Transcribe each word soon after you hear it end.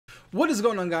What is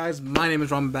going on, guys? My name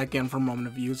is Ramen, back again from Ramen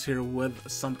Reviews, here with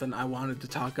something I wanted to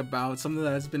talk about, something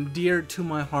that has been dear to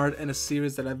my heart, and a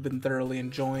series that I've been thoroughly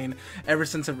enjoying ever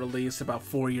since it released about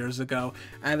 4 years ago,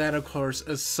 and that of course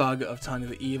is Saga of Tanya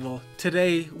the Evil.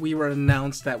 Today we were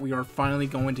announced that we are finally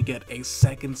going to get a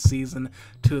second season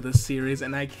to the series,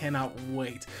 and I cannot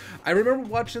wait. I remember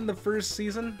watching the first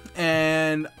season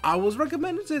and I was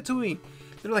recommended it to me.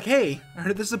 They're like, hey, I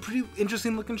heard this is a pretty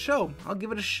interesting looking show. I'll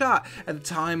give it a shot. At the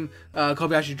time,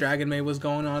 Kobayashi Dragon Maid was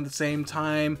going on at the same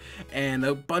time, and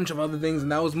a bunch of other things,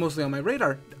 and that was mostly on my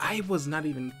radar. I was not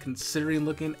even considering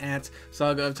looking at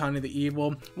Saga of Tanya the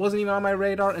Evil. Wasn't even on my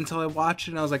radar until I watched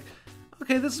it, and I was like,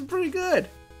 okay, this is pretty good.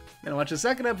 Then I watched the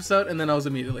second episode, and then I was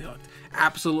immediately hooked.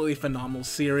 Absolutely phenomenal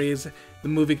series. The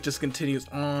movie just continues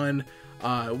on.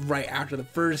 Right after the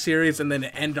first series, and then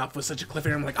it ended off with such a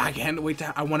cliffhanger. I'm like, I can't wait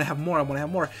I want to have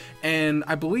more, and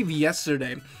I believe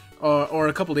yesterday, or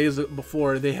a couple days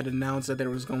before, they had announced that there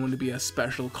was going to be a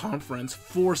special conference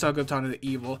for Saga of Tanya the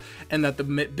Evil, and that the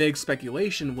big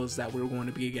speculation was that we were going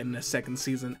to be getting a second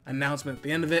season announcement at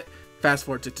the end of it. Fast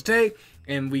forward to today,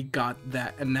 and we got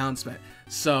that announcement.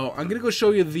 So I'm gonna go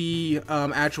show you the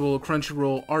actual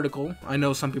Crunchyroll article. I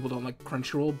know some people don't like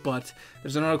Crunchyroll, but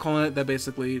there's an article in it that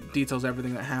basically details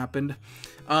everything that happened.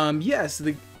 Yes,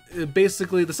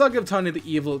 basically the Saga of Tanya the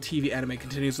Evil TV anime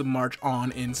continues to march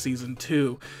on in season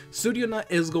 2. Studio Nut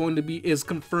is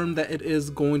confirmed that it is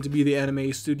going to be the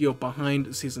anime studio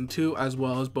behind season 2, as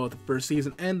well as both the first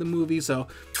season and the movie. So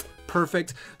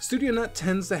perfect. Studio Nut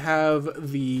tends to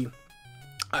have the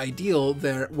ideal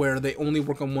there where they only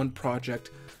work on one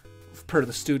project per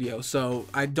the studio. So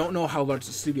I don't know how large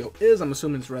the studio is. I'm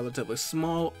assuming it's relatively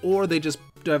small, or they just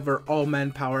divert all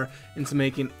manpower into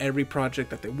making every project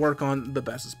that they work on the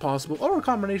best as possible, or a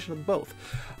combination of both.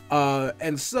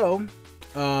 And so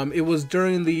it was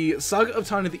during the Saga of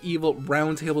Tanya the Evil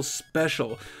Roundtable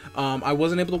special. I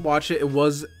wasn't able to watch it. It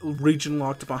was region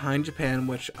locked behind Japan,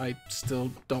 which I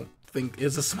still don't think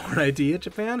is a smart idea.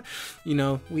 Japan, you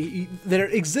know, there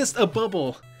exists a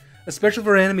bubble, especially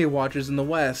for anime watchers in the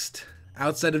West,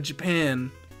 outside of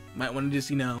Japan. Might want to just,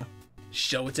 you know,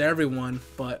 show it to everyone,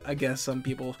 but I guess some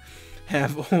people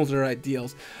have older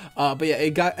ideals. But yeah,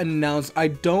 it got announced. I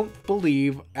don't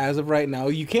believe, as of right now,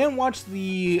 you can watch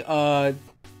the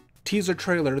teaser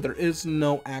trailer. There is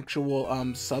no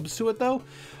actual subs to it though,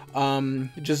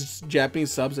 just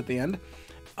Japanese subs at the end.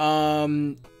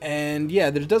 And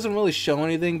yeah, there doesn't really show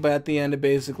anything, but at the end it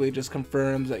basically just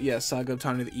confirms that yes, Saga of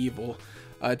Tanya the Evil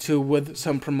 2, with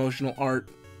some promotional art,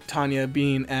 Tanya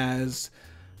being as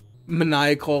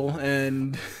maniacal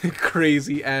and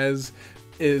crazy as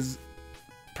is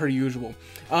per usual.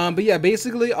 But yeah,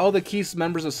 basically all the key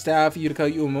members of staff,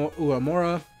 Yurika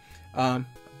Uemura,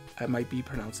 I might be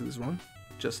pronouncing this wrong,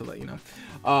 just to let you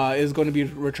know, is going to be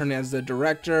returning as the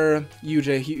director.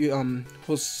 Yuji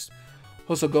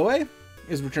Hosogoe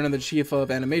is returning the chief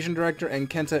of animation director, and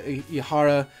Kenta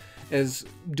Ihara is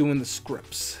doing the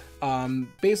scripts.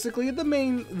 Basically the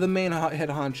main head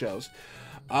honchos.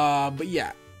 But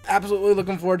yeah, absolutely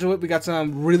looking forward to it. We got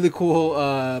some really cool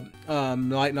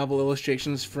light novel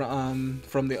illustrations from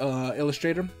the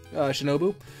illustrator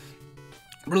Shinobu.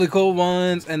 Really cool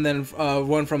ones, and then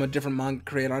one from a different manga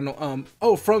creator. I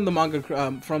know, from manga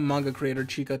creator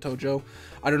Chika Tojo.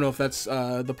 I don't know if that's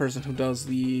the person who does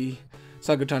the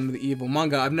Saga of Tanya the Evil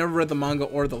manga. I've never read the manga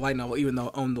or the light novel, even though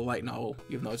I own the light novel,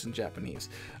 even though it's in Japanese,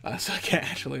 so I can't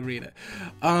actually read it.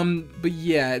 But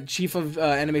yeah, chief of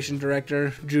animation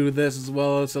director drew this as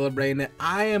well, celebrating it.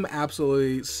 I am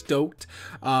absolutely stoked.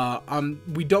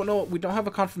 We don't have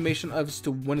a confirmation as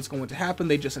to when it's going to happen.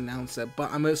 They just announced it,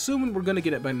 but I'm assuming we're going to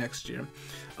get it by next year.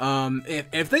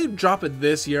 If they drop it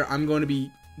this year, I'm going to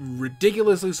be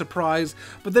ridiculously surprised.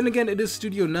 But then again, it is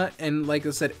Studio Nut, and like I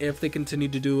said, if they continue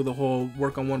to do the whole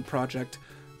work on one project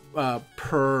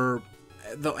per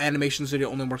the animation studio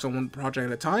only works on one project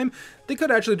at a time, they could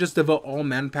actually just devote all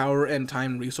manpower and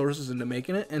time and resources into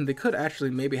making it, and they could actually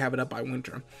maybe have it up by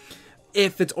winter,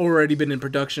 if it's already been in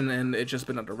production and it's just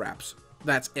been under wraps.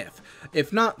 That's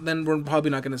if not, then we're probably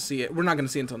not going to see it. We're not going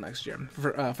to see it until next year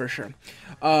for sure.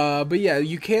 But yeah,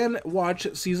 you can watch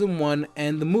season 1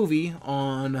 and the movie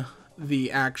on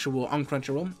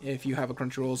Crunchyroll if you have a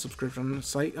Crunchyroll subscription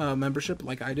site membership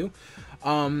like I do.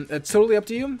 It's totally up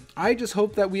to you. I just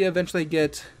hope that we eventually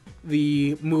get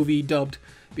the movie dubbed,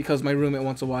 because my roommate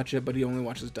wants to watch it, but he only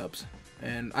watches dubs,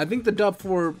 and I think the dub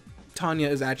for Tanya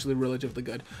is actually relatively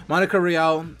good. Monica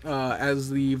Rial as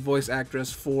the voice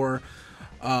actress for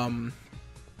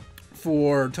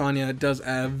Tanya does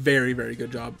a very, very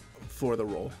good job for the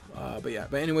role.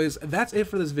 But anyways, that's it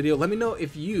for this video. Let me know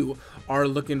if you are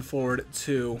looking forward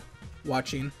to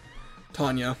watching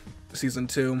Tanya season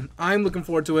 2. I'm looking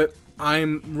forward to it.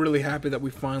 I'm really happy that we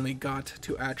finally got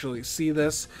to actually see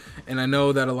this, and I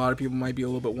know that a lot of people might be a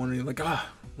little bit wondering, like,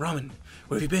 Ramen,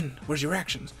 where have you been? Where's your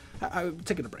reactions? I'm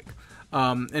taking a break.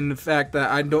 And the fact that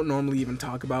I don't normally even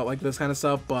talk about like this kind of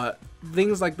stuff, but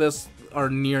things like this are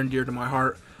near and dear to my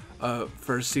heart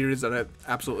for a series that I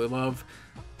absolutely love.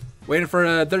 Waiting for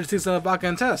a third season of Baka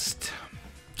and Test,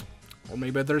 or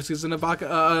maybe a third season of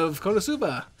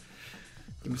Konosuba.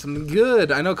 Give me something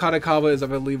good. I know Kadokawa is, I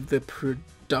believe, the production.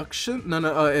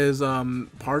 Is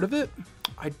part of it.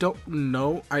 I don't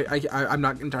know. I'm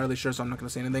not entirely sure, so I'm not going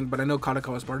to say anything. But I know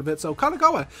Kadokawa is part of it. So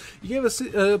Kadokawa, you gave us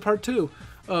part 2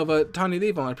 of Tanya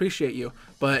Devil. I appreciate you.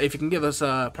 But if you can give us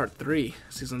part 3,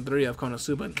 season 3 of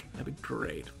Konosuba, that'd be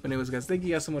great. But anyways, guys, thank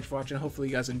you guys so much for watching. Hopefully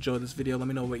you guys enjoyed this video. Let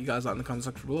me know what you guys thought in the comment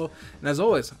section below. And as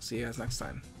always, I'll see you guys next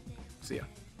time. See ya.